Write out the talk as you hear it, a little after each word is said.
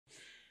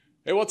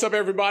Hey, what's up,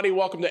 everybody?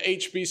 Welcome to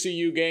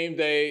HBCU Game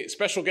Day.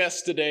 Special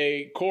guest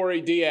today, Cory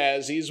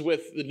Diaz. He's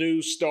with the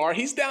News Star.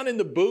 He's down in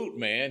the boot,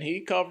 man.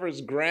 He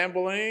covers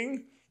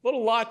Grambling,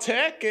 little La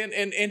Tech,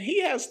 and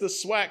he has the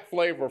SWAC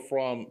flavor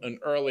from an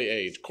early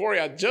age. Cory,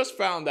 I just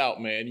found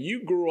out, man,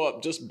 you grew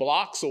up just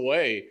blocks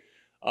away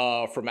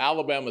from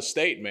Alabama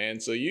State, man.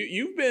 So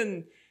you've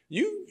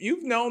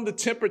known the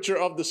temperature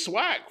of the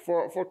SWAC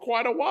for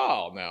quite a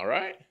while now,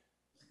 right?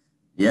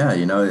 Yeah,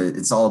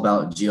 it's all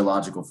about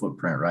geological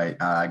footprint,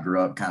 right? I grew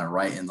up kind of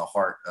right in the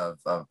heart of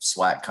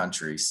SWAC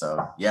country.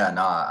 So yeah,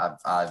 no,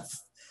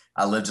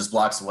 I live just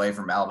blocks away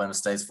from Alabama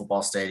State's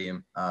football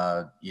stadium.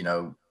 I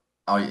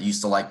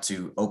used to like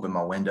to open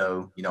my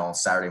window, on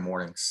Saturday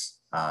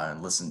mornings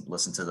and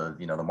listen to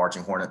the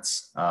marching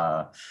Hornets.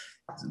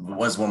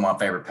 Was one of my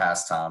favorite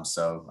pastimes.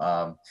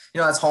 So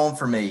that's home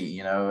for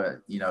me.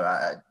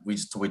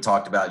 We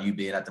talked about you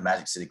being at the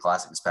Magic City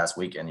Classic this past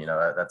weekend.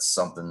 That's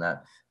something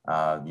that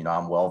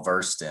I'm well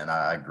versed in.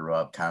 I grew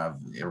up kind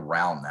of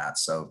around that.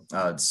 So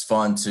it's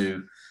fun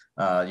to,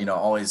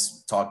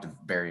 always talk to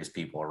various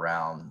people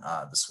around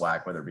the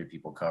SWAC, whether it be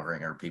people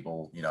covering or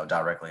people,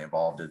 directly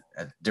involved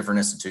at different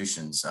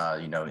institutions,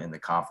 in the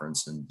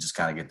conference, and just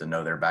kind of get to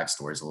know their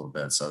backstories a little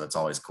bit. So that's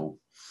always cool.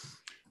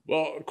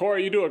 Well,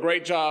 Cory, you do a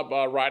great job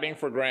writing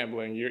for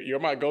Grambling. You're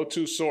my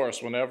go-to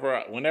source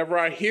whenever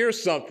I hear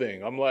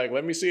something. I'm like,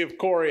 let me see if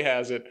Cory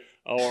has it.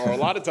 Or a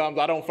lot of times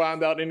I don't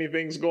find out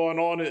anything's going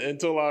on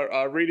until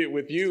I read it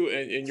with you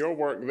and your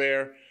work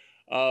there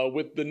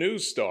with the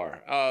News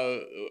Star.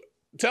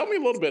 Tell me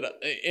a little bit,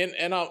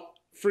 and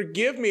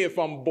forgive me if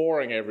I'm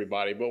boring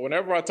everybody, but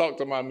whenever I talk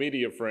to my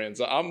media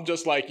friends, I'm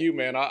just like you,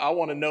 man. I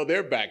want to know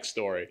their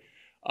backstory.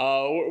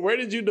 Where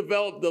did you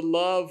develop the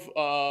love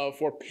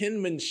for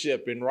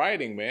penmanship in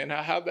writing, man?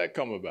 How'd that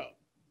come about?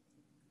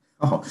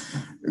 Oh,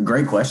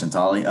 great question,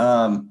 Tolly.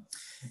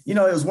 It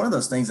was one of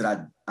those things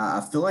that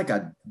I feel like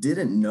I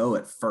didn't know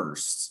at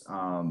first.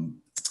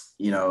 When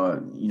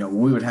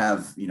we would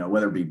have,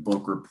 whether it be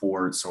book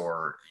reports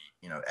or,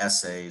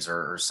 essays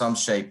or some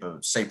shape,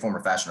 form,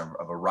 or fashion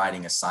of a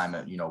writing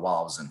assignment, while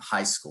I was in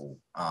high school.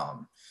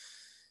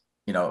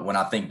 When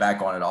I think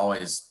back on it, I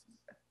always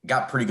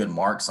got pretty good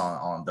marks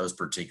on those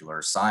particular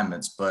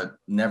assignments, but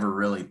never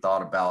really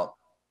thought about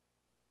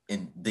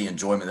in the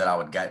enjoyment that I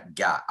would get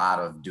out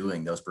of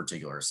doing those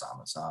particular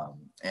assignments.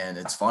 And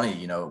it's funny,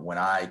 when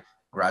I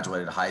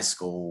graduated high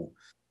school,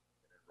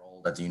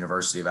 enrolled at the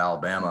University of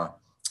Alabama,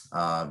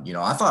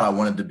 I thought I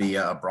wanted to be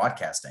a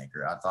broadcast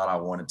anchor. I thought I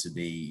wanted to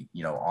be,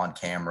 on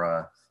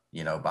camera,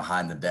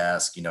 behind the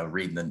desk,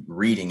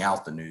 reading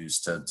out the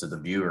news to the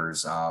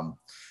viewers.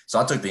 So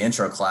I took the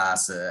intro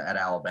class at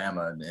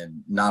Alabama,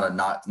 and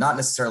not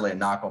necessarily a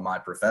knock on my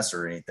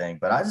professor or anything,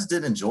 but I just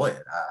didn't enjoy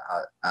it.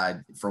 I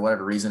for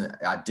whatever reason,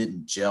 I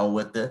didn't gel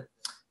with it.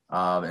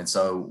 And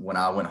so when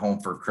I went home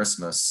for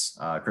Christmas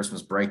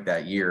break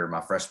that year,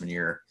 my freshman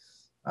year,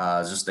 I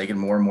was just thinking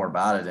more and more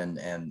about it.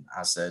 And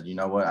I said, you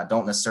know what, I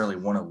don't necessarily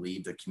want to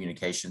leave the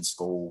communication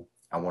school.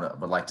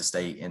 Would like to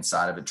stay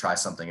inside of it, try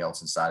something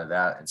else inside of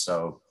that. And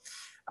so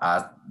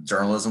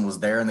journalism was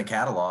there in the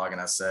catalog, and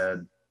I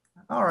said,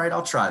 all right,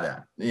 I'll try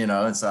that,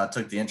 and so I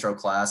took the intro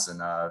class, and,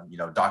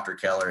 Dr.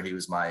 Keller, he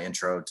was my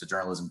intro to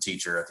journalism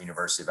teacher at the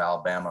University of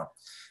Alabama.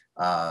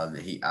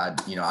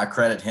 I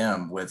credit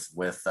him with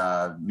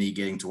me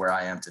getting to where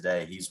I am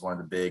today. He's one of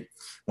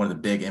the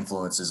big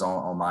influences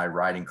on my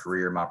writing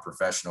career, my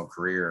professional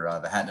career.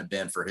 If it hadn't have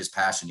been for his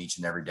passion each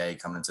and every day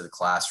coming into the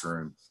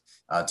classroom,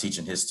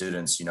 teaching his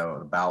students,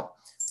 about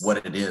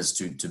what it is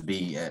to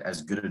be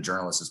as good a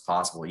journalist as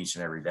possible each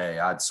and every day,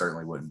 I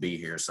certainly wouldn't be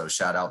here. So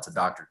shout out to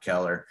Dr.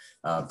 Keller.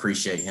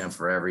 Appreciate him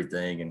for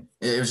everything. And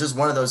it was just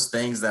one of those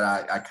things that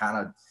I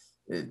kind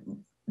of,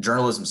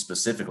 journalism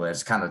specifically, I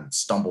just kind of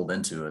stumbled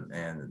into it.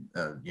 And,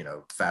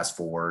 fast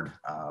forward,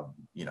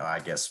 I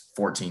guess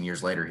 14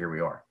 years later, here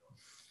we are.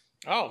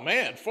 Oh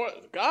man, for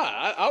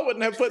God, I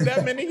wouldn't have put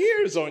that many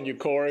years on you,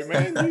 Cory,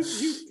 man.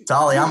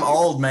 Tolly, I'm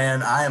old,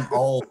 man. I am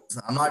old.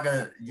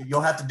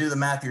 You'll have to do the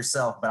math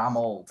yourself, but I'm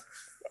old.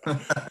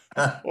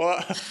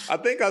 Well, I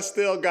think I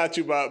still got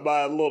you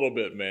by a little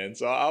bit, man.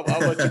 So I'll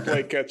let you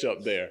play catch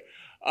up there.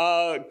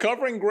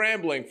 Covering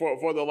Grambling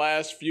for the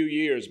last few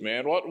years,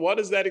 man. What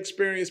has that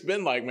experience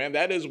been like, man?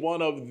 That is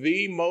one of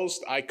the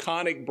most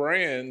iconic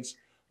brands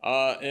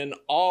in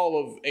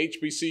all of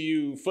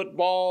HBCU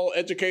football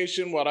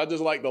education. What I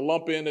just like to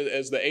lump in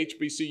as the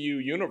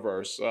HBCU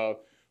universe.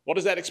 What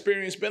has that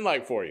experience been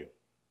like for you?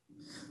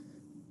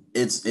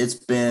 It's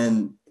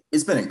been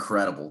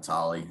incredible,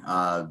 Tolly.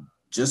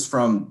 Just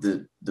from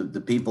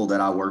the people that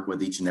I work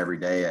with each and every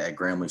day at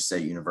Grambling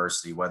State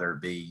University, whether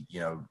it be,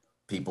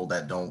 people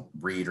that don't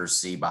read or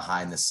see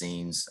behind the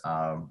scenes,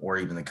 or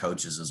even the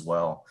coaches as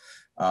well.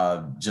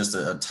 Just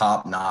a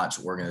top-notch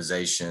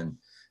organization,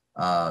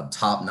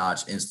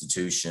 top-notch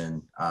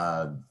institution.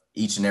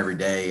 Each and every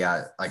day,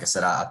 like I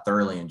said, I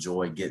thoroughly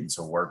enjoy getting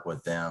to work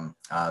with them.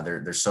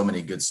 There's so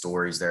many good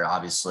stories there.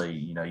 Obviously,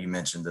 you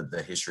mentioned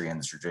the history and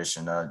the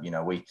tradition.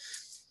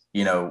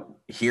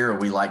 Here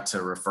we like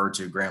to refer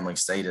to Grambling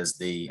State as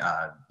the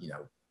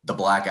the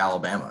Black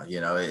Alabama.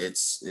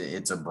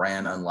 It's a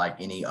brand unlike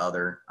any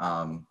other.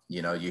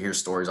 You hear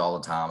stories all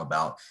the time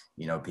about,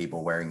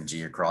 people wearing the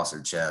G across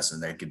their chest,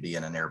 and they could be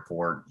in an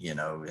airport,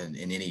 in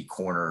any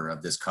corner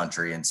of this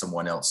country, and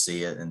someone else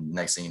see it. And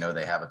next thing you know,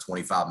 they have a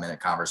 25-minute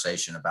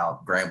conversation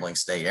about Grambling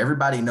State.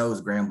 Everybody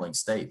knows Grambling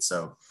State.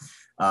 So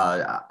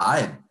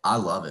I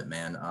love it,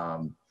 man.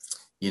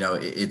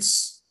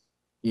 It's,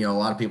 a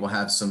lot of people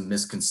have some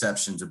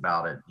misconceptions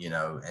about it,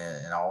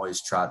 and I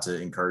always try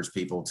to encourage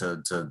people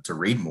to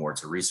read more,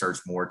 to research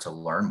more, to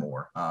learn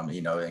more,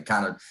 and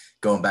kind of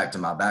going back to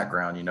my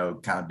background,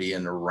 kind of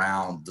being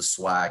around the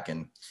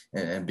SWAC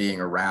and being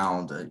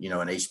around, an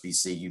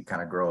HBCU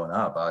kind of growing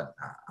up.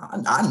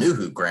 I knew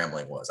who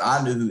Grambling was.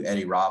 I knew who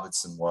Eddie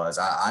Robinson was.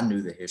 I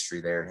knew the history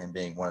there, him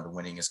being one of the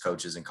winningest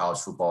coaches in college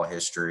football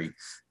history.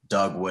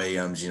 Doug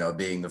Williams,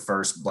 being the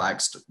first black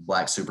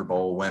Super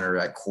Bowl winner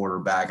at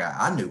quarterback.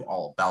 I knew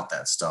all about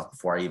that stuff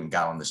before I even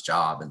got on this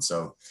job. And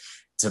so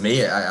to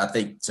me, I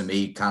think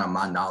kind of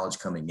my knowledge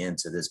coming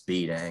into this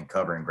beat and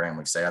covering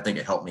Grambling State, I think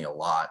it helped me a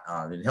lot.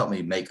 It helped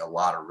me make a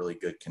lot of really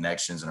good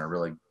connections and a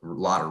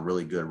lot of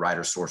really good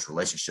writer source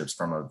relationships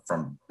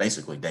from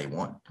basically day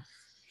one.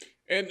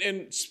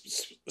 And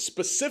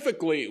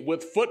specifically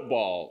with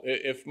football,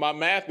 if my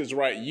math is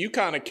right, you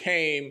kind of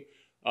came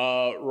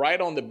right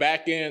on the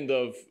back end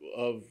of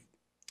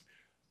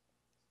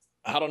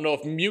I don't know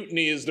if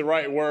mutiny is the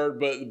right word,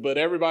 but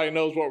everybody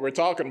knows what we're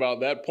talking about.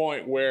 That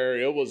point where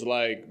it was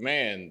like,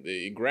 man,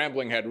 the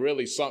Grambling had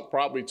really sunk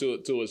probably to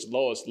its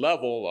lowest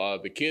level.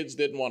 The kids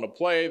didn't want to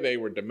play; they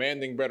were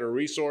demanding better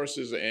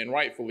resources, and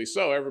rightfully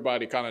so.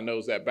 Everybody kind of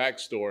knows that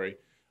backstory.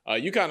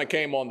 You kind of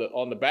came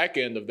on the back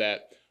end of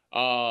that,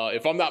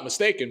 if I'm not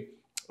mistaken.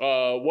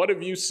 What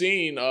have you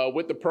seen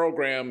with the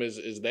program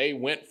as they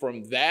went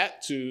from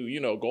that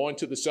to, going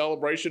to the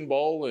Celebration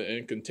Bowl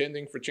and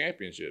contending for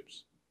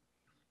championships?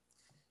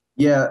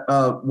 Yeah.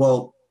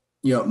 Well,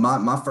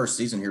 my first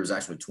season here was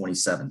actually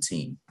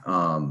 2017.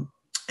 And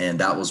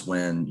that was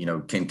when,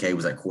 Kincaid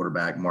was at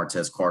quarterback,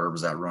 Martez Carter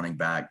was at running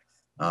back.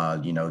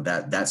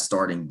 That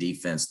starting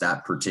defense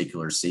that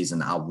particular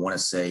season, I want to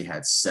say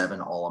had 7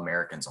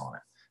 All-Americans on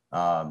it.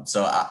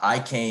 So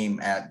I came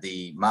at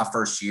my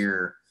first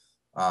year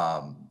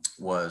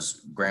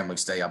was Grambling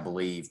State, I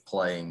believe,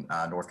 playing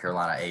North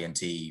Carolina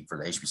A&T for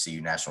the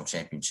HBCU National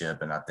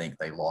Championship, and I think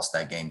they lost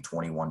that game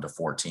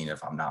 21-14,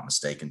 if I'm not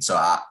mistaken. So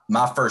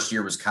my first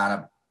year was kind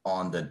of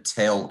on the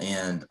tail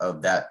end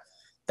of that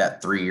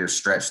 3-year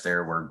stretch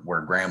there,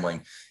 where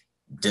Grambling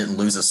didn't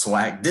lose a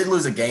SWAC, didn't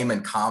lose a game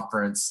in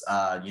conference.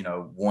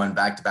 Won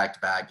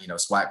back-to-back,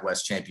 SWAC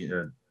West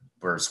champion.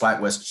 Where SWAC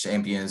West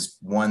champions,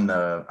 won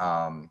the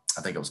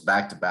I think it was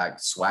back-to-back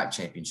SWAC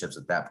championships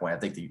at that point. I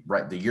think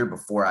the year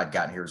before I'd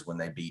gotten here was when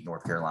they beat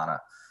North Carolina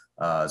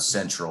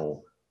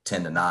Central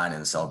 10-9 in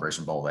the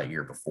Celebration Bowl that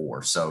year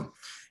before. So,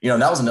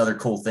 that was another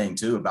cool thing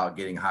too about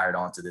getting hired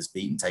onto this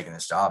beat and taking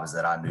this job, is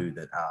that I knew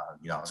that I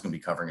was going to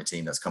be covering a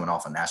team that's coming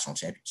off a national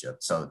championship.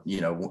 So,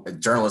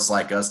 journalists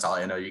like us,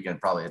 Tali, I know you can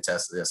probably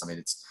attest to this. I mean,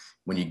 it's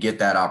when you get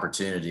that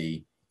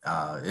opportunity,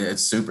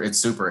 it's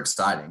super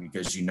exciting,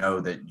 because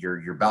that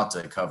you're about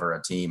to cover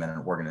a team and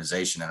an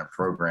organization and a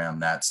program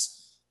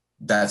that's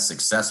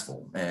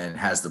successful and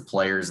has the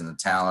players and the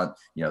talent,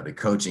 the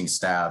coaching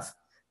staff,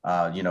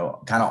 kind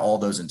of all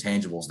those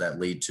intangibles that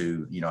lead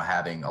to,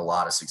 having a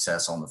lot of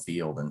success on the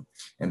field,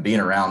 and being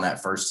around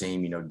that first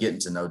team, getting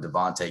to know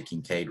Devontae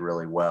Kincaid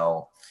really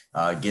well,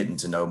 getting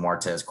to know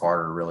Martez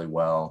Carter really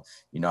well.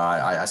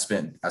 I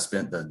spent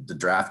the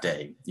draft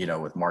day,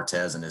 with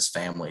Martez and his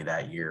family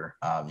that year.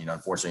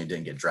 Unfortunately, he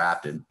didn't get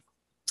drafted.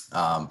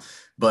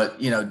 But,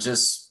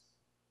 just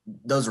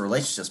those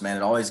relationships, man,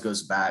 it always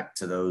goes back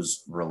to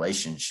those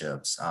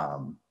relationships.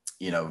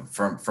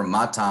 From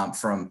my time,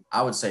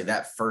 I would say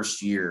that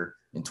first year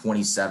in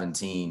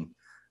 2017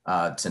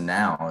 to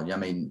now. I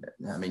mean,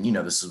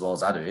 this as well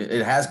as I do.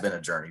 It has been a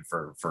journey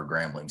for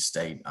Grambling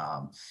State.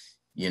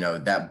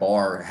 That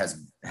bar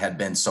had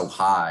been so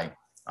high,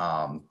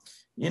 and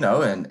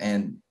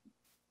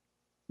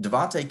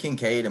Devontae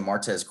Kincaid and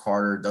Martez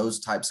Carter, those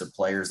types of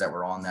players that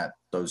were on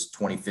those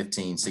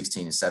 2015,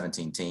 16, and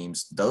 17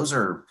 teams, those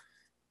are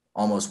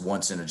almost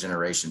once in a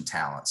generation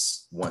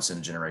talents, once in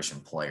a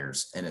generation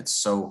players. And it's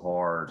so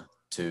hard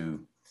to,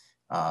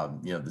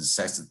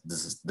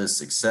 the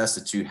success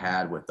that you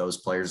had with those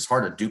players, it's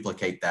hard to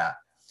duplicate that.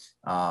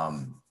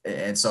 And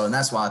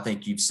that's why I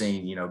think you've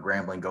seen,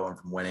 Grambling going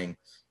from winning,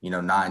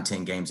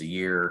 9-10 games a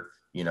year,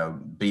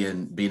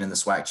 being in the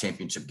SWAC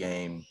championship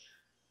game,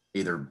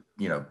 either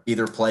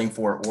playing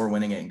for it or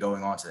winning it and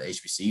going on to the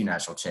HBCU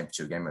national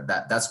championship game.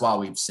 That's why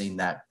we've seen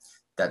that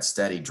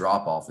steady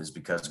drop off, is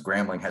because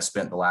Grambling has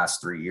spent the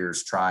last 3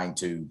 years trying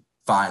to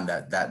find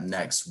that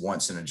next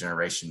once in a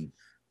generation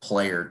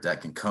player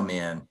that can come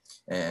in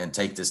and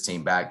take this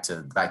team back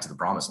to the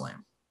promised land.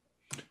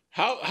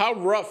 How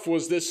rough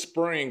was this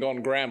spring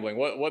on Grambling?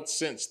 What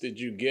sense did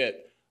you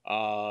get?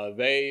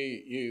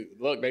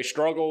 They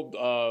struggled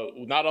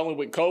not only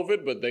with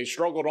COVID, but they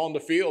struggled on the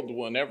field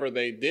whenever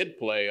they did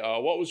play.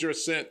 What was your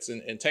sense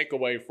and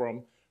takeaway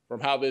from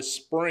how this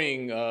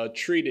spring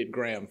treated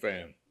Graham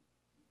fan?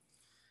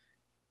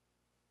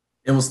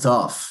 It was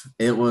tough.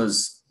 It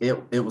was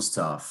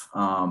tough.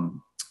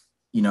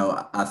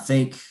 I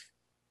think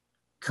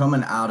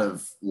coming out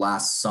of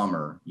last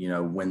summer,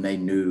 when they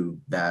knew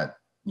that,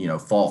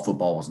 fall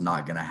football was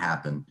not going to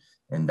happen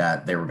and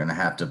that they were going to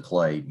have to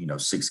play,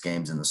 6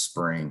 games in the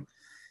spring.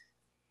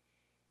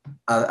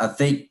 I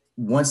think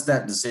once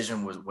that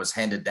decision was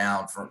handed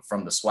down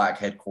from the SWAC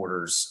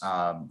headquarters,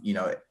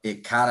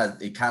 it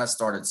kind of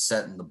started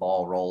setting the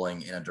ball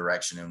rolling in a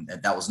direction, and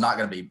that was not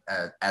going to be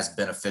as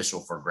beneficial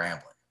for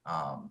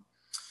Grambling.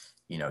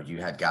 You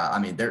had guys, I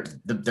mean,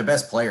 the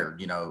best player,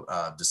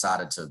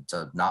 decided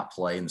to not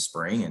play in the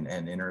spring and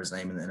enter his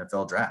name in the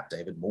NFL draft,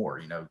 David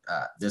Moore.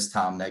 This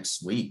time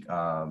next week,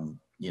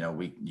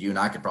 you and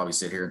I could probably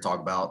sit here and talk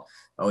about,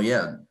 oh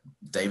yeah,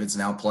 David's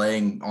now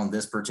playing on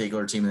this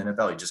particular team in the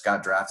NFL. He just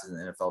got drafted in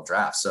the NFL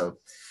draft. So,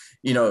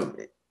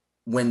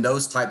 when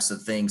those types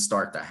of things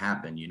start to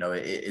happen,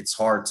 it's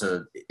hard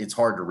to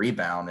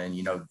rebound.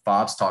 And,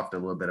 Bob's talked a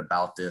little bit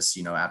about this,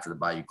 after the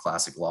Bayou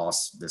Classic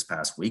loss this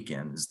past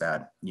weekend, is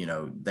that,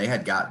 they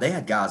had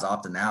guys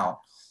opting out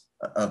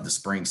of the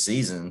spring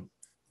season,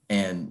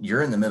 and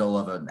you're in the middle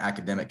of an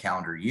academic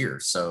calendar year.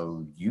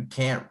 So you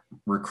can't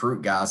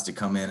recruit guys to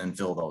come in and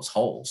fill those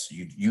holes.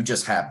 You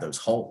just have those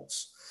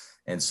holes.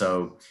 And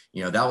so,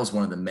 that was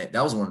one of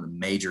the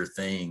major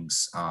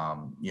things,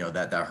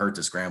 that hurt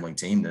this Grambling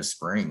team this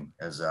spring,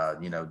 as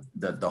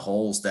the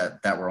holes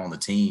that were on the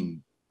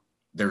team,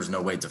 there was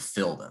no way to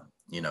fill them.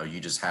 You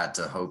just had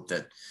to hope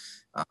that,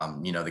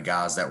 the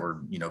guys that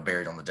were,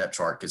 buried on the depth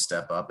chart could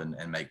step up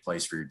and make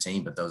plays for your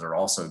team. But those are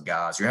also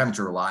guys, you're having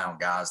to rely on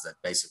guys that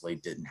basically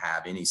didn't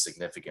have any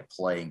significant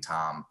playing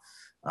time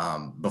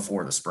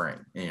before the spring,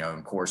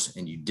 of course,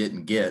 and you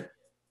didn't get,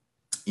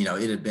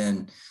 it had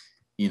been,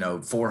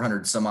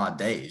 400 some odd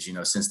days,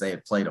 since they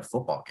had played a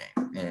football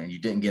game, and you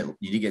didn't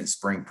get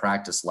spring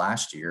practice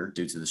last year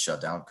due to the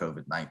shutdown of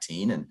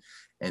COVID-19.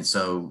 And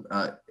so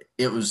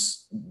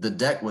the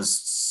deck was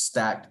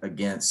stacked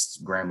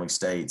against Grambling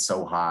State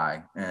so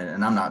high,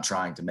 and I'm not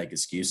trying to make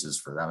excuses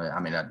for them. I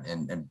mean,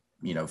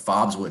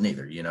 Fobbs wouldn't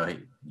either.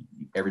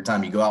 Every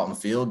time you go out on the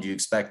field, you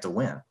expect to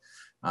win.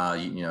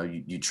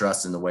 You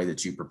trust in the way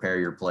that you prepare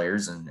your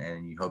players,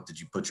 and you hope that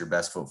you put your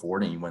best foot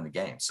forward and you win the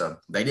game. So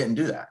they didn't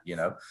do that.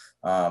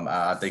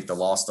 I think the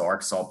loss to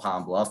Arkansas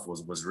Pine Bluff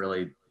was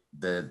really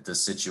the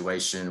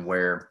situation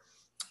where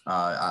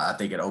I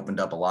think it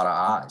opened up a lot of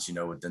eyes,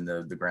 within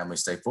the Grambling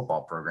State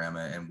football program,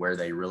 and where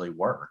they really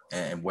were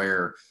and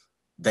where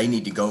they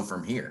need to go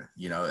from here.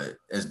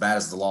 As bad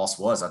as the loss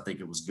was, I think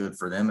it was good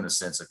for them in a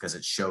sense, because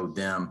it showed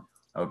them,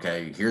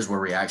 okay, here's where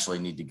we actually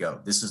need to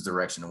go. This is the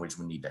direction in which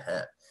we need to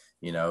head.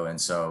 And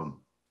so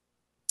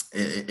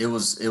it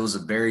was a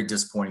very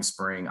disappointing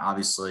spring,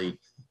 obviously,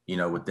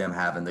 with them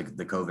having the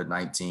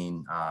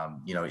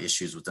COVID-19,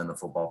 issues within the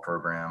football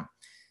program.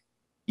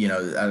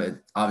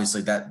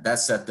 Obviously that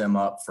set them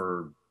up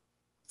for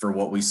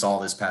what we saw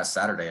this past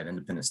Saturday at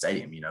Independence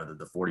Stadium,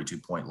 the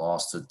 42-point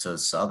loss to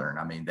Southern.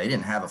 I mean, they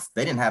didn't have a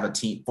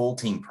full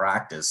team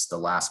practice the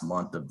last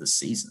month of the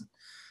season.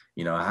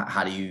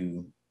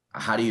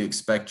 How do you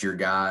expect your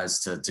guys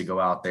to go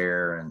out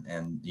there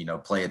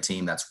and play a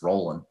team that's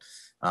rolling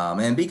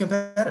and be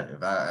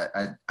competitive?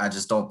 I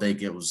just don't think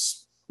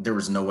there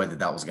was no way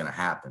that was going to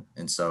happen.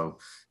 And so,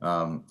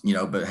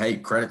 but hey,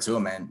 credit to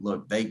them, man.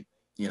 Look, they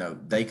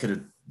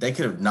could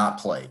have not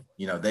played.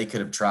 They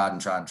could have tried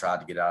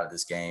to get out of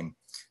this game.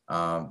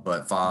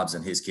 But Fobbs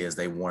and his kids,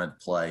 they wanted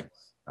to play.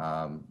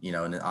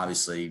 And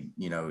obviously,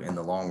 in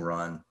the long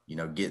run,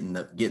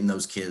 getting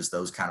those kids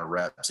those kind of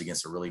reps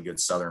against a really good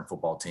Southern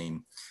football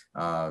team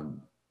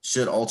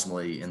should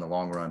ultimately, in the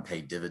long run, pay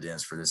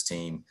dividends for this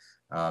team.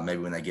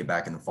 Maybe when they get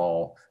back in the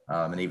fall,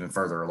 and even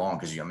further along,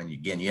 because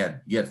again,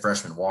 you had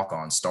freshman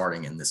walk-ons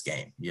starting in this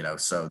game.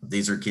 So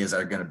these are kids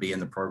that are going to be in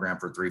the program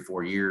for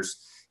 3-4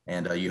 years,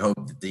 and you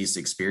hope that these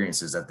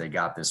experiences that they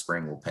got this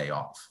spring will pay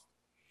off.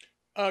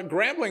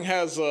 Grambling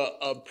has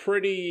a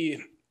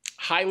pretty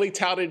highly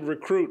touted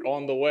recruit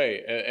on the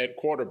way at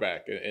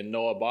quarterback in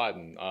Noah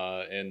Bodden,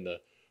 and the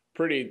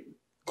pretty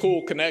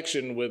cool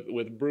connection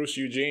with Bruce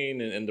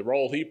Eugene and the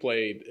role he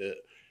played.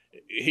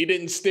 He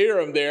didn't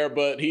steer him there,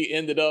 but he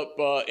ended up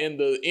in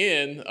the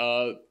end,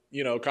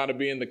 kind of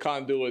being the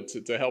conduit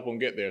to help him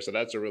get there. So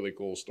that's a really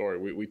cool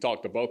story. We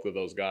talked to both of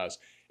those guys.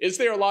 Is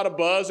there a lot of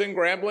buzz in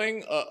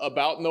Grambling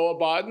about Noah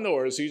Bodden,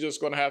 or is he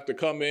just going to have to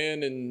come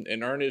in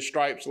and earn his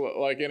stripes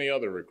like any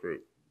other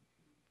recruit?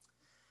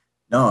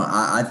 No,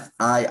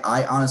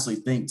 I honestly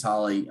think,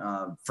 Tolly,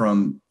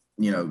 from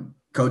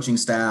coaching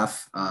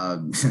staff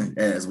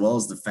as well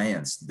as the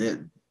fans,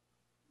 that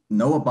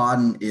Noah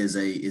Bodden is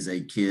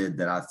a kid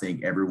that I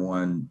think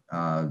everyone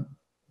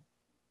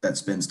that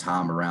spends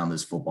time around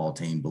this football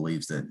team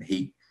believes that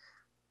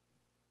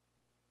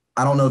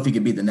I don't know if he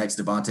could be the next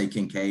Devontae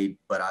Kincaid,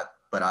 but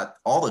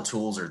all the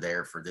tools are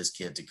there for this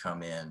kid to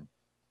come in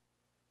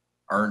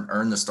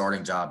earn the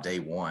starting job day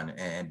one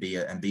and be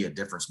a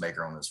difference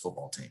maker on this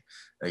football team.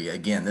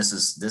 Again, this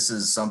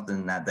is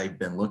something that they've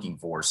been looking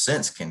for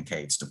since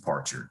Kincaid's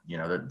departure.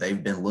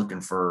 They've been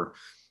looking for,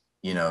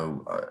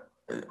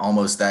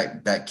 almost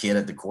that kid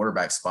at the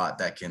quarterback spot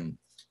that can,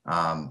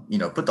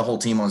 put the whole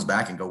team on his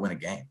back and go win a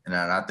game. And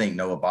I think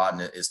Noah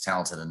Bodden is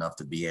talented enough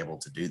to be able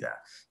to do that.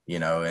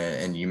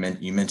 And you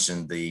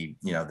mentioned the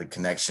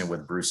connection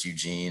with Bruce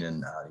Eugene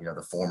and,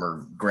 the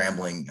former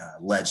Grambling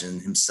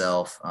legend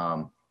himself.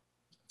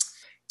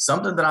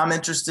 Something that I'm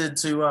interested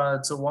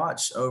to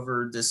watch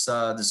over this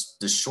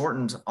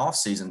shortened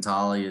offseason,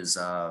 Tolly, is,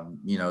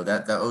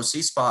 that the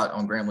OC spot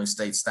on Grambling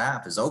State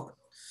staff is open.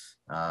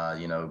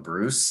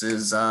 Bruce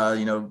is,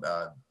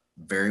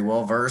 very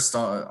well versed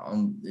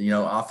on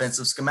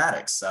offensive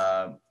schematics.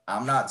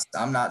 I'm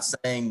not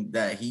saying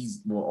that he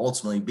will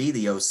ultimately be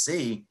the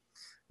OC,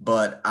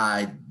 but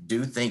I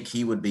do think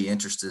he would be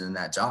interested in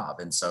that job.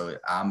 And so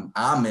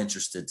I'm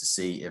interested to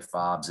see if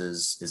Fobbs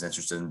is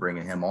interested in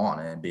bringing him on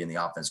and being the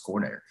offense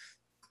coordinator.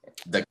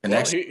 The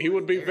connection, he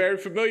would be very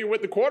familiar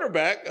with the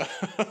quarterback.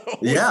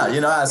 Yeah,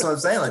 that's what I'm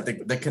saying. Like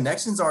the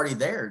connection's already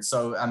there.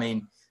 So, I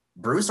mean,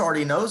 Bruce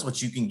already knows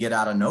what you can get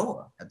out of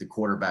Noah at the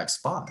quarterback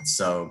spot.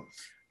 So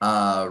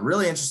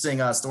really interesting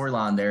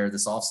storyline there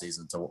this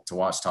offseason to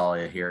watch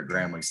Talia here at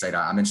Grambling State.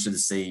 I'm interested to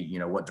see,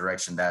 what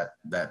direction that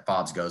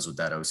Fobbs goes with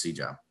that OC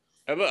job.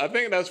 I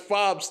think that's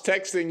Fobbs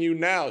texting you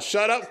now.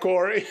 Shut up,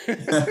 Cory.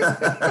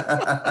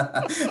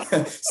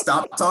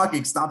 Stop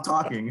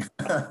talking.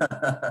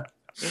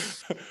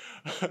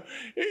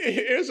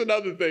 Here's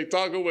another thing.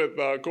 Talking with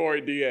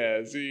Cory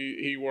Diaz,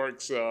 he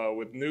works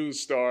with News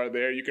Star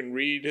there. You can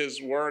read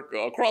his work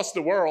across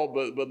the world,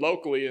 but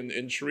locally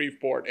in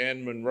Shreveport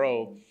and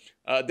Monroe,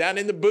 down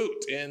in the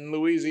Boot in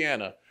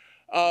Louisiana.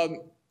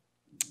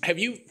 Have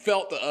you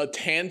felt a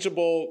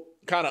tangible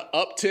kind of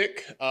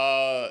uptick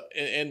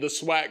in the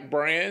SWAC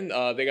brand?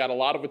 They got a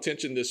lot of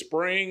attention this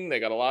spring. They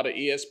got a lot of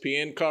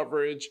ESPN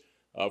coverage.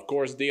 Of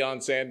course,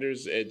 Deion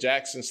Sanders at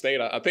Jackson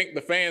State. I think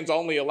the fans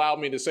only allow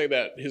me to say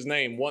that his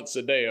name once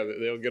a day, or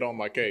they'll get on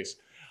my case.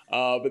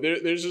 But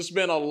there's just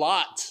been a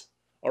lot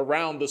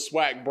around the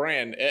SWAC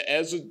brand.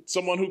 As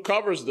someone who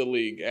covers the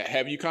league,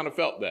 have you kind of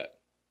felt that?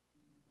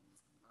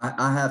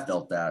 I have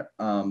felt that.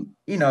 And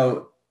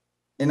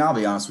I'll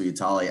be honest with you,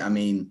 Tolly. I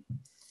mean,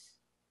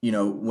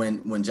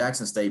 when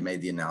Jackson State made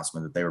the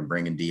announcement that they were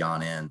bringing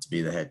Deion in to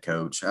be the head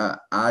coach,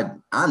 I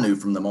knew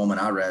from the moment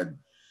I read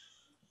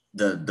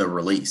the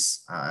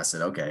release, I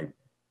said, okay,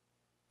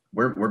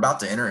 we're about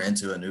to enter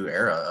into a new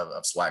era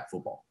of SWAC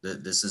football.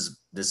 This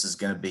is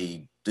going to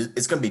be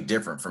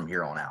different from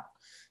here on out.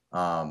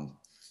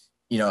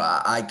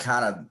 I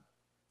kind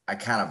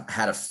of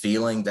had a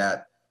feeling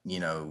that,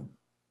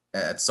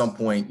 at some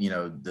point,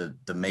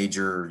 the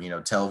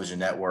major, television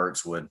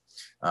networks would,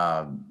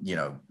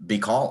 be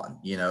calling,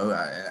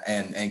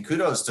 and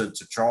kudos to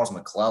Charles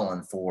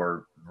McClellan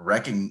for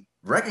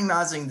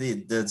recognizing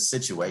the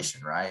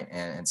situation, right.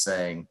 And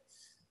saying,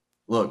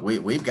 look,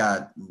 we've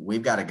got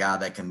a guy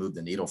that can move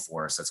the needle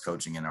for us that's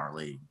coaching in our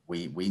league.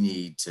 We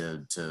need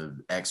to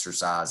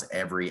exercise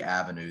every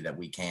avenue that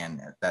we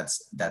can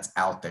that's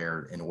out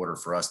there in order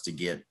for us to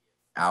get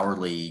our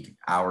league,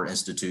 our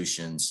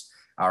institutions,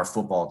 our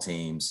football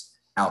teams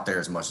out there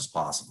as much as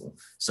possible.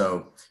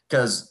 So,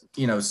 because,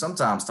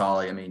 sometimes,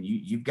 Tolly, I mean,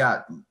 you've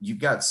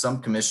got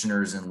some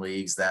commissioners in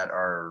leagues that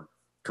are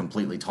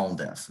completely tone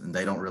deaf and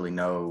they don't really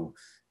know,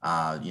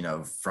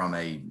 from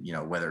a,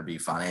 whether it be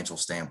financial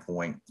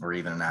standpoint or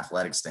even an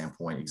athletic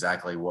standpoint,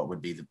 exactly what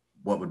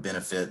would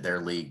benefit their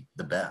league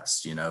the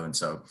best, and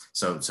so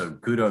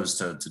kudos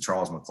to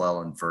Charles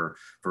McClellan for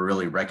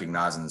really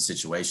recognizing the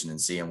situation and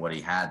seeing what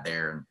he had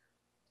there.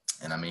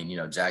 And I mean,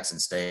 Jackson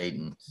State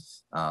and,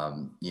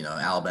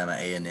 Alabama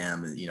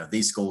A&M,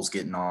 these schools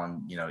getting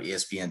on,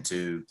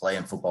 ESPN2,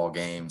 playing football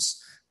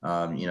games.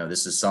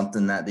 This is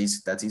something that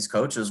these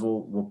coaches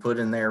will put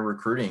in their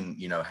recruiting,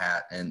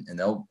 hat, and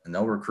they'll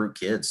recruit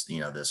kids,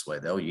 this way.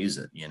 They'll use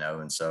it,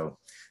 and so,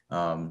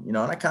 and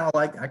I kind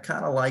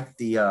of like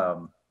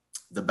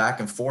the back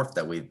and forth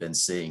that we've been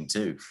seeing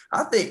too.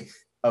 I think,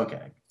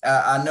 okay.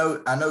 I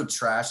know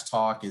trash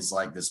talk is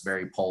like this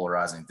very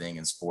polarizing thing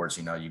in sports.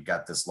 You've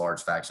got this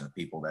large faction of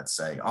people that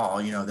say,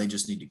 oh, they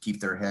just need to keep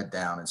their head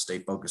down and stay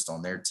focused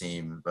on their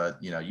team. But,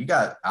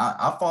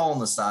 I fall on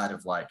the side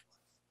of like,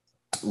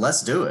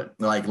 let's do it.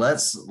 Like,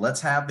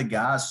 let's have the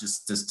guys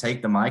just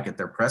take the mic at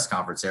their press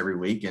conference every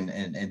week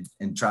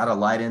and try to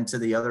light into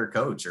the other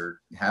coach, or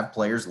have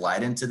players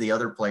light into the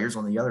other players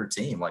on the other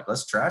team. Like,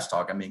 let's trash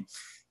talk. I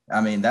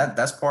mean,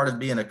 that's part of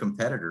being a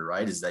competitor,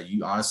 right? Is that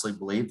you honestly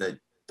believe that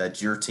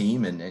your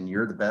team and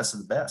you're the best of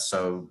the best.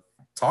 So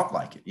talk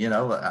like it,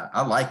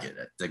 I like it.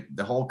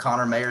 The whole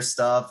Connor Mayer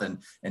stuff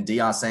and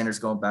Deion Sanders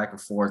going back and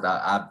forth.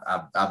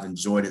 I've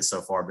enjoyed it so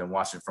far. I've been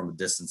watching from a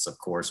distance, of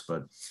course,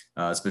 but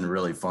it's been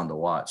really fun to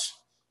watch.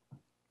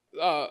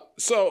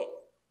 So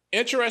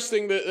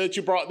interesting that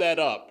you brought that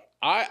up.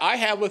 I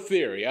have a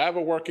theory. I have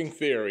a working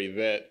theory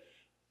that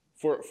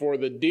for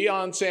the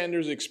Deion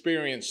Sanders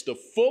experience to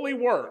fully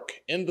work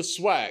in the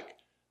SWAC,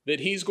 that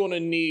he's going to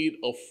need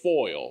a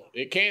foil.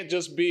 It can't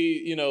just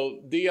be,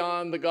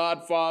 Dion the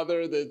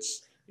Godfather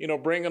that's,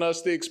 bringing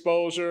us the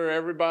exposure.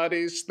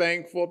 Everybody's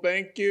thankful.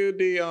 Thank you,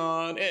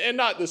 Dion. And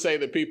not to say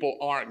that people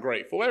aren't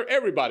grateful.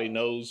 Everybody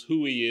knows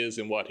who he is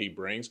and what he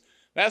brings.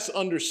 That's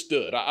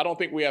understood. I don't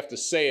think we have to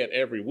say it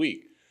every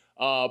week.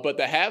 But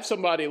to have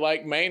somebody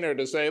like Maynard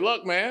to say,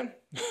 look, man,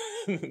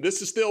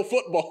 this is still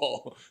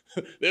football.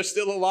 There's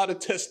still a lot of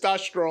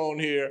testosterone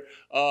here.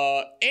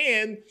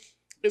 And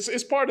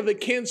it's part of the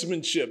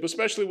kinsmanship,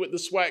 especially with the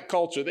SWAC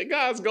culture. The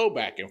guys go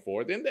back and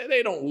forth, and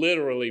they don't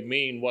literally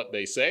mean what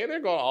they say.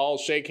 They're going to all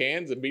shake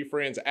hands and be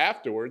friends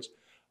afterwards.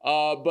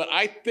 But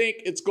I think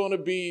it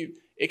can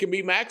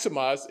be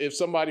maximized if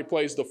somebody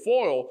plays the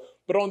foil.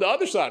 But on the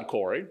other side,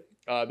 Cory,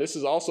 this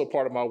is also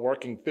part of my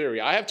working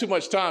theory. I have too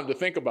much time to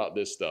think about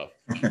this stuff.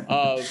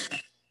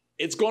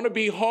 It's going to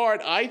be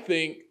hard, I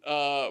think,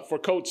 for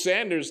Coach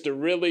Sanders to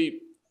really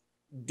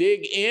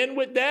dig in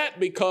with that,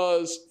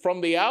 because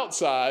from the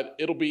outside,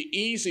 it'll be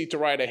easy to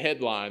write a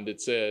headline that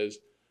says,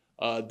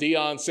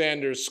 Deion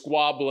Sanders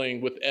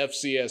squabbling with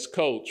FCS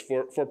coach.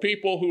 For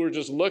people who are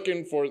just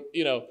looking for,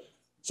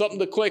 something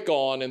to click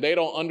on and they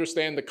don't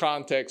understand the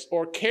context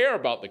or care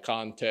about the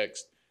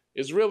context,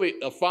 is really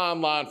a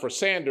fine line for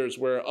Sanders,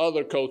 where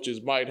other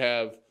coaches might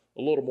have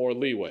a little more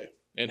leeway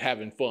and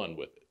having fun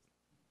with it.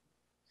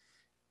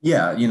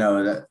 Yeah,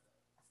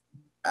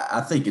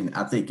 I think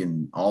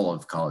in all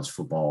of college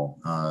football,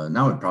 and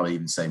I would probably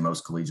even say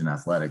most collegiate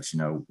athletics,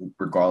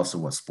 regardless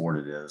of what sport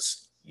it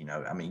is,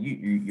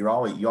 you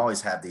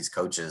always have these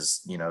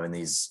coaches, in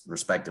these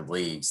respective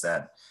leagues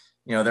that,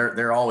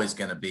 they're always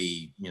going to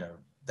be,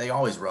 they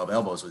always rub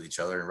elbows with each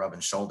other and rubbing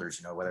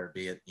shoulders, whether it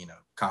be at,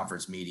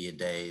 conference media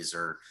days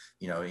or,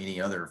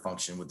 any other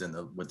function within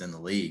the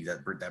league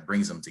that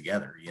brings them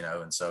together,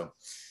 and so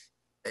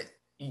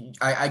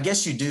I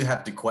guess you do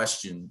have to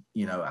question,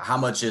 how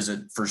much is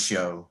it for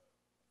show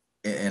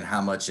and how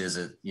much is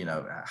it,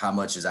 how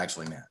much is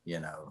actually meant,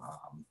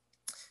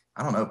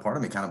 I don't know. Part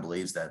of me kind of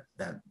believes that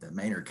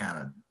Maynard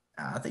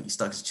I think he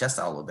stuck his chest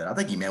out a little bit. I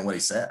think he meant what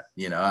he said.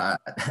 I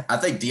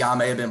think Deion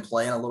may have been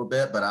playing a little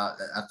bit, but I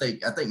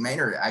think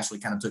Maynard actually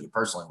kind of took it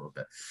personally a little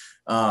bit.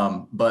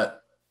 But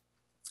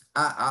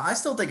I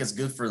still think it's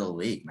good for the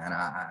league, man.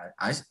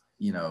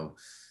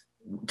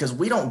 Because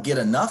we don't get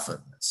enough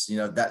of this,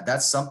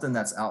 that's something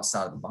that's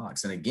outside of the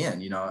box. And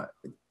again,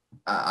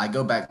 I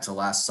go back to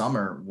last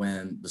summer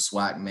when the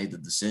SWAC made the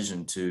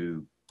decision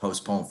to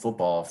postpone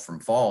football from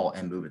fall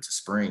and move it to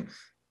spring.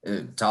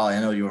 Tali,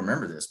 I know you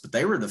remember this, but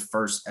they were the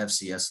first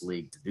FCS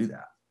league to do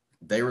that.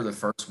 They were the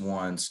first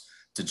ones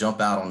to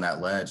jump out on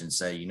that ledge and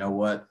say, you know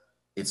what,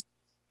 it's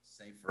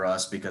safe for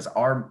us because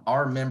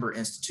our member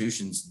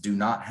institutions do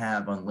not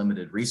have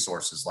unlimited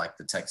resources like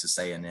the Texas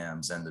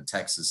A&Ms and the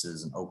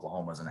Texases and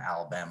Oklahomas and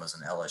Alabamas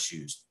and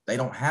LSUs. They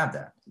don't have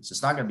that. It's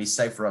just not going to be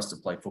safe for us to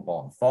play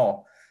football in the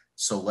fall.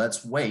 So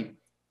let's wait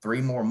 3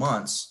 more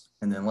months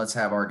and then let's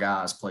have our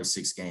guys play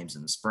 6 games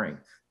in the spring.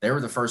 They were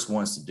the first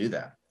ones to do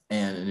that.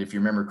 And if you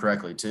remember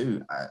correctly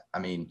too,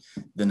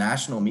 the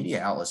national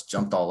media outlets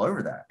jumped all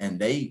over that, and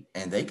they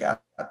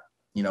got,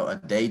 a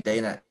day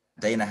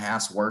and a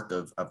half's worth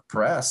of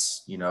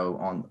press,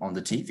 on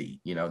the TV,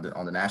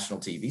 on the national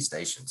TV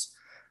stations.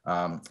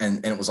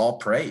 And it was all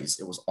praise.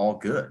 It was all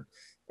good.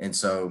 And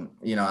so,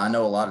 I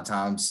know a lot of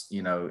times,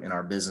 in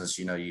our business,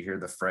 you hear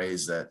the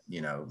phrase that,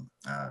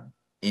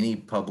 any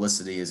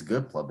publicity is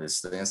good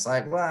publicity. And it's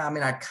like, well,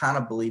 I kind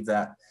of believe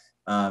that,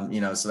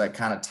 so that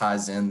kind of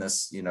ties in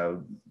this,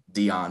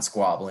 Deion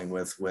squabbling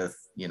with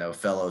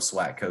fellow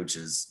SWAC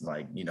coaches.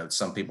 Like,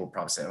 some people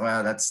probably say,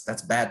 well,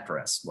 that's bad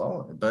press.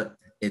 Well, but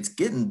it's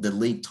getting the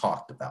league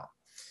talked about.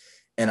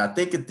 And I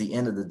think at the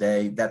end of the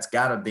day, that's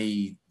gotta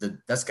be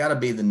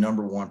the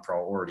number one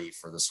priority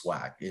for the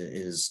SWAC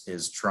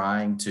is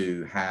trying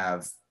to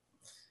have,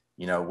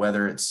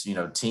 whether it's,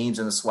 teams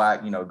in the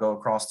SWAC, go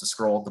across the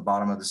scroll at the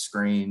bottom of the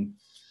screen,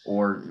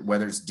 or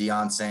whether it's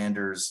Deion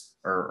Sanders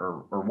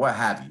or what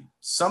have you,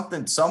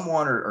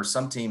 someone or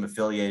some team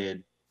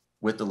affiliated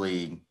with the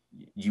league,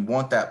 you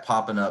want that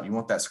popping up, you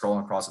want that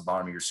scrolling across the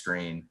bottom of your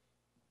screen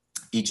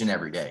each and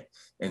every day.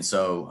 And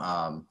so,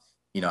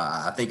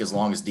 I think as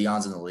long as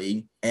Deion's in the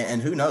league,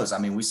 and who knows,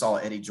 we saw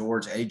Eddie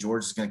George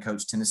is going to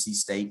coach Tennessee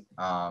State,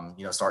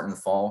 starting in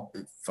the fall.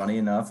 Funny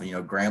enough,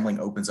 Grambling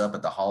opens up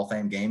at the Hall of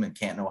Fame game in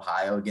Canton,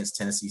 Ohio against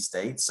Tennessee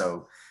State.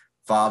 So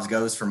Fobbs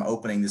goes from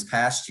opening this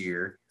past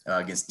year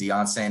against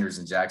Deion Sanders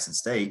and Jackson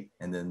State,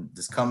 and then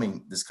this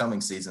coming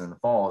season in the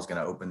fall is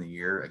going to open the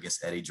year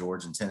against Eddie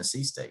George and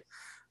Tennessee State.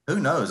 Who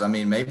knows?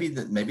 Maybe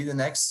the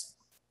next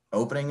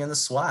opening in the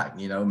SWAC,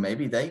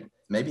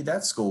 maybe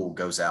that school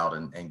goes out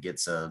and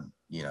gets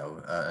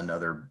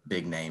another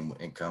big name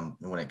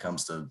when it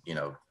comes to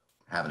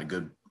having a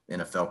good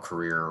NFL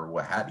career or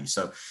what have you.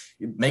 So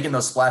making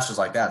those splashes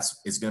like that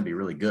is going to be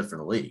really good for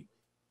the league.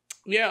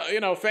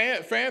 Yeah,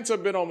 fans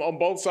have been on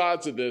both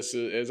sides of this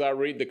as I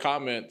read the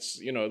comments,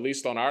 at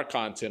least on our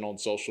content on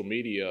social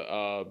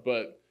media.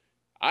 But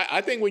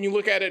I think when you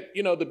look at it,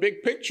 the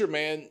big picture,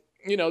 man,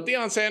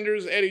 Deion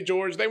Sanders, Eddie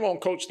George, they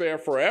won't coach there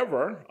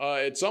forever.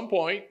 At some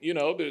point,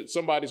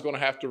 somebody's going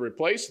to have to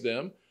replace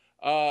them.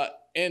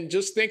 And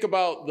just think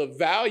about the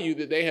value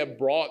that they have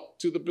brought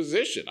to the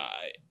position.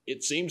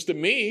 It seems to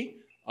me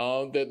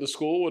that the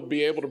school would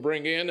be able to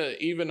bring in an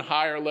even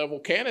higher level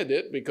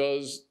candidate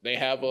because they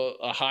have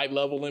a high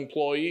level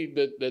employee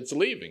that's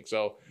leaving.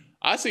 So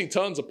I see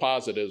tons of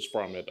positives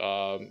from it.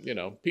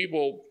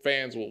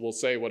 Fans will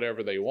say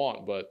whatever they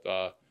want, but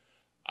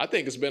I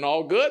think it's been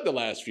all good the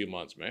last few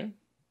months, man.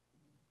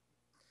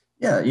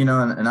 Yeah,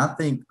 and I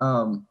think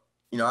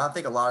I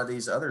think a lot of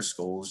these other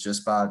schools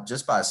just by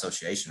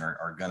association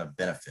are going to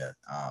benefit.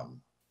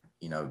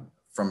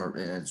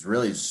 It's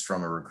really just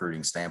from a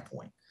recruiting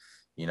standpoint.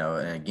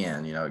 And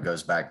again, it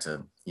goes back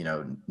to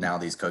now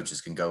these coaches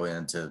can go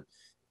into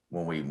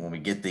when we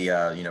get the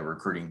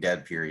recruiting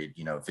dead period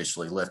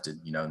officially lifted,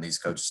 and these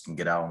coaches can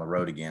get out on the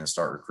road again and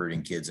start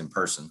recruiting kids in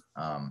person.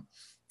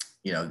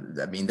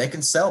 They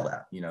can sell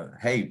that.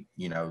 Hey,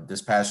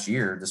 this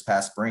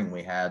past spring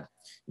we had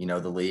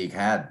the league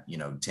had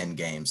 10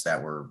 games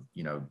that were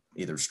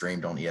either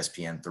streamed on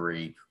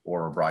ESPN3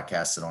 or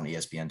broadcasted on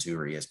ESPN2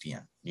 or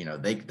ESPN.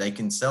 They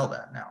can sell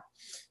that now.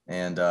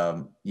 And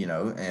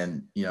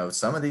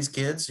some of these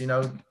kids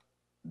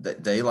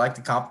they like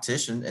the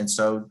competition, and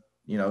so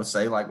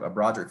say like a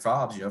Broderick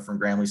Fobbs from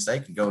Grambling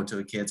State can go to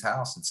a kid's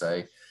house and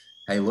say,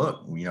 hey,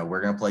 look,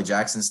 we're going to play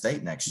Jackson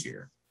State next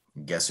year.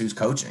 Guess who's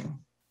coaching?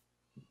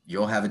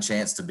 You'll have a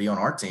chance to be on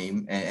our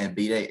team and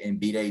beat a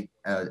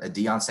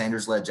Deion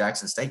Sanders led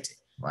Jackson State team.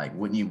 Like,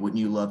 wouldn't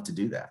you love to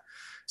do that?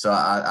 So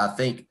I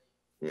think,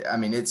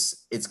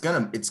 it's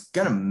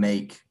gonna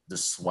make the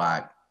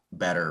SWAC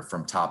better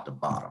from top to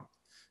bottom.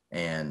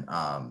 And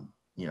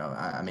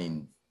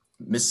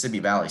Mississippi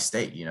Valley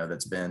State,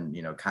 that's been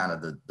kind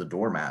of the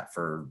doormat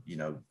for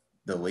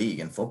the league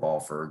and football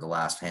for the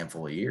last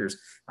handful of years.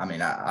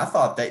 I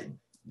thought that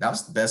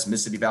was the best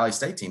Mississippi Valley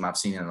State team I've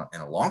seen in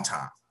a long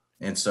time.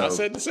 And so I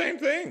said the same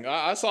thing.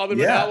 I saw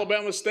them in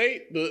Alabama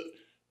State.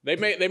 They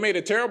made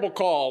a terrible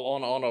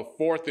call on a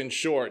 4th and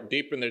short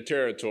deep in their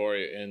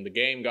territory, and the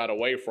game got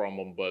away from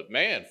them. But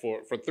man,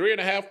 for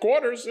 3.5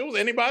 quarters, it was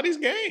anybody's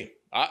game.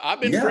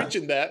 I've been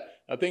preaching that.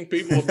 I think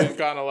people have been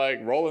kind of like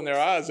rolling their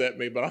eyes at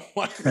me, but I'm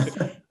like,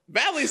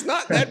 Valley's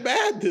not that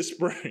bad this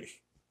spring.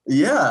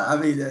 Yeah,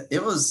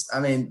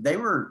 they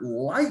were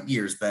light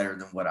years better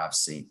than what I've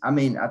seen. I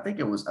think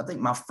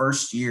my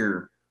first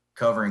year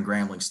covering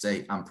Grambling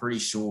State, I'm pretty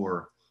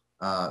sure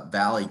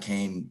Valley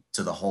came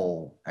to the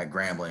hole at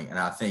Grambling, and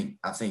I think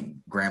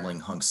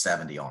Grambling hung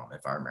 70 on them,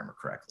 if I remember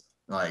correctly.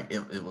 Like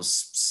it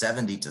was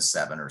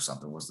 70-7 or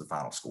something was the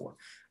final score.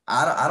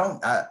 I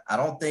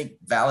don't think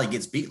Valley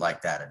gets beat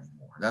like that anymore.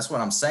 That's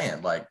what I'm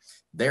saying. Like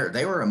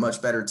they were a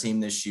much better team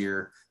this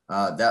year.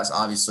 That's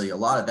obviously a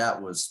lot of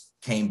that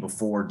came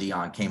before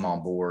Deion came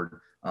on board.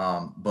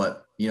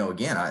 But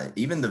again,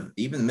 even the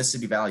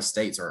Mississippi Valley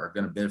States are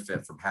going to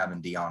benefit from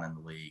having Deion in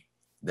the league.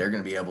 They're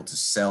going to be able to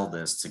sell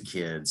this to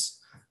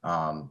kids,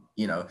 and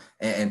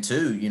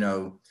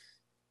two,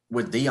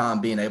 with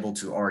Deion being able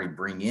to already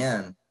bring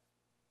in,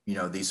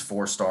 these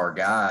 4-star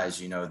guys,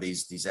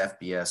 these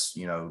FBS,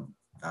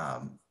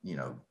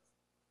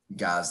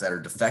 guys that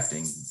are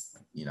defecting,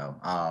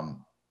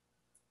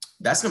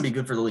 that's going to be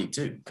good for the league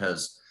too,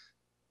 because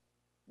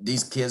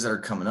these kids that are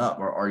coming up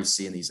are already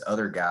seeing these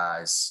other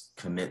guys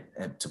commit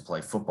to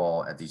play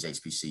football at these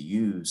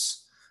HBCUs.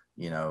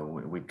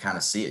 We kind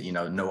of see it,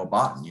 Noah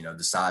Botten,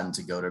 deciding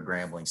to go to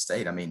Grambling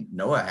State.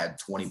 Noah had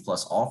 20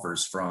 plus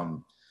offers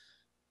from,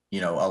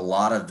 a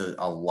lot of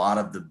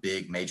the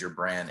big major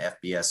brand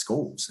FBS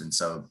schools. And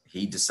so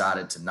he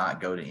decided to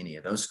not go to any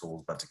of those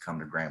schools, but to come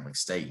to Grambling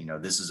State.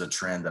 This is a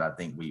trend that I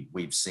think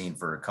we've seen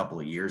for a couple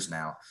of years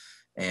now.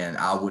 And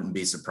I wouldn't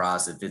be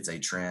surprised if it's a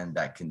trend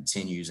that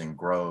continues and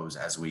grows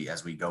as we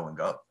go and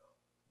go.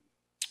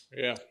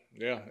 Yeah.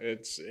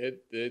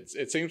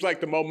 It seems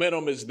like the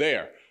momentum is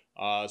there.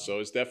 So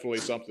it's definitely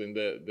something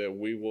that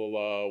we will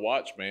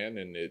watch, man.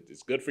 And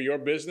it's good for your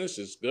business.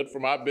 It's good for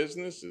my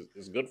business.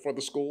 It's good for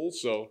the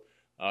schools. So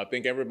I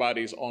think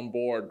everybody's on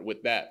board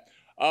with that.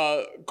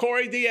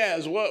 Cory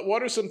Diaz,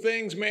 what are some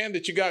things, man,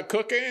 that you got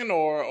cooking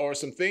or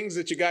some things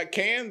that you got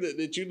canned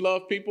that you'd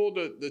love people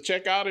to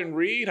check out and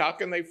read? How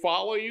can they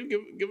follow you?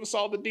 Give us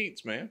all the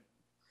deets, man.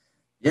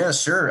 Yeah,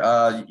 sure.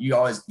 You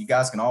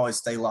guys can always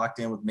stay locked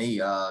in with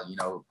me.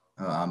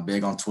 I'm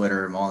big on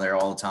Twitter. I'm on there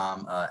all the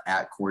time,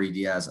 at Cory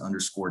Diaz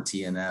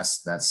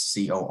 _TNS. That's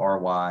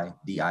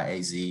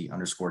CORYDIAZ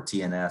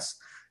 _TNS.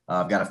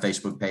 I've got a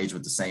Facebook page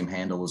with the same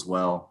handle as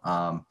well.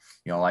 I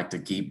like to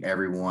keep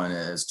everyone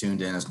as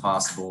tuned in as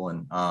possible.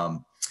 And, I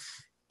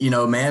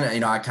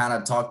kind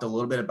of talked a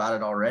little bit about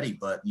it already,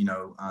 but,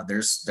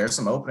 there's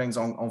some openings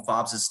on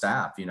Fobbs'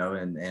 staff,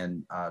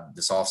 and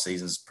this off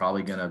season is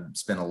probably going to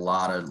spend a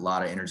lot of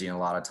energy and a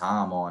lot of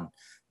time on,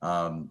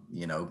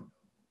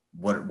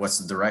 what's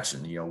the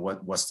direction,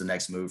 what's the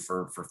next move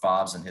for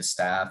Fobbs and his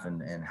staff,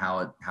 and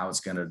how it's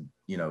going to,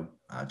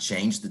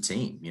 change the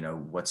team.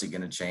 What's it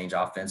going to change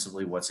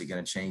offensively? What's it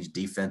going to change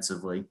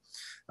defensively?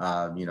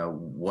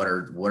 What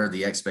are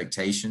the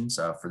expectations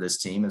for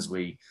this team as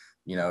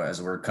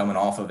we're coming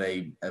off of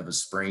a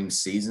spring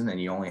season,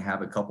 and you only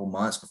have a couple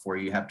months before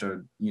you have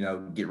to,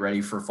 get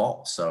ready for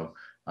fall. So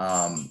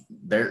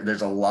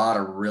there's a lot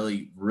of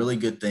really, really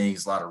good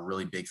things, a lot of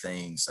really big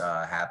things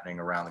happening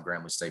around the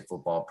Grambling State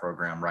football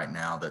program right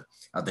now that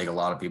I think a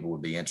lot of people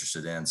would be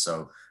interested in.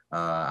 So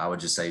I would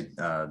just say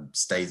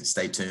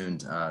stay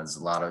tuned. There's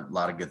a lot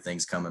of good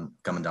things coming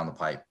down the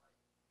pipe.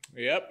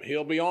 Yep,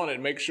 he'll be on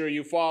it. Make sure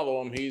you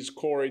follow him. He's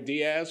Cory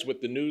Diaz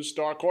with the News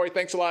Star. Cory,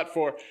 thanks a lot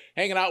for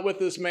hanging out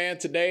with us, man,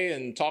 today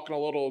and talking a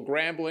little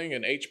Grambling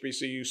and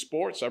HBCU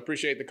sports. I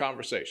appreciate the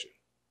conversation.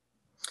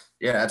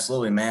 Yeah,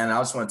 absolutely, man. I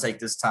just want to take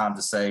this time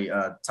to say,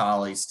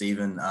 Tolly,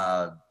 Stephen,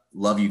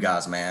 love you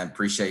guys, man.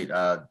 Appreciate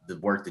the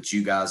work that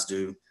you guys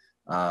do.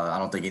 I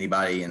don't think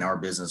anybody in our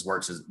business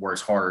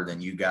works harder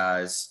than you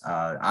guys.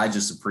 I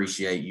just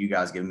appreciate you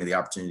guys giving me the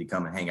opportunity to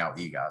come and hang out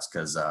with you guys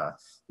because,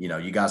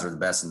 you guys are the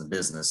best in the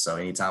business. So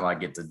anytime I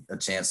get a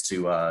chance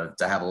to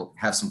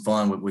have some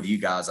fun with you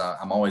guys,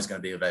 I'm always going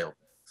to be available.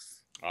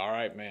 All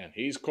right, man.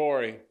 He's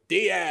Cory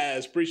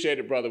Diaz. Appreciate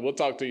it, brother. We'll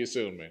talk to you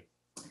soon, man.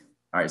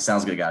 All right.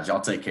 Sounds good, guys. Y'all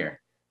take care.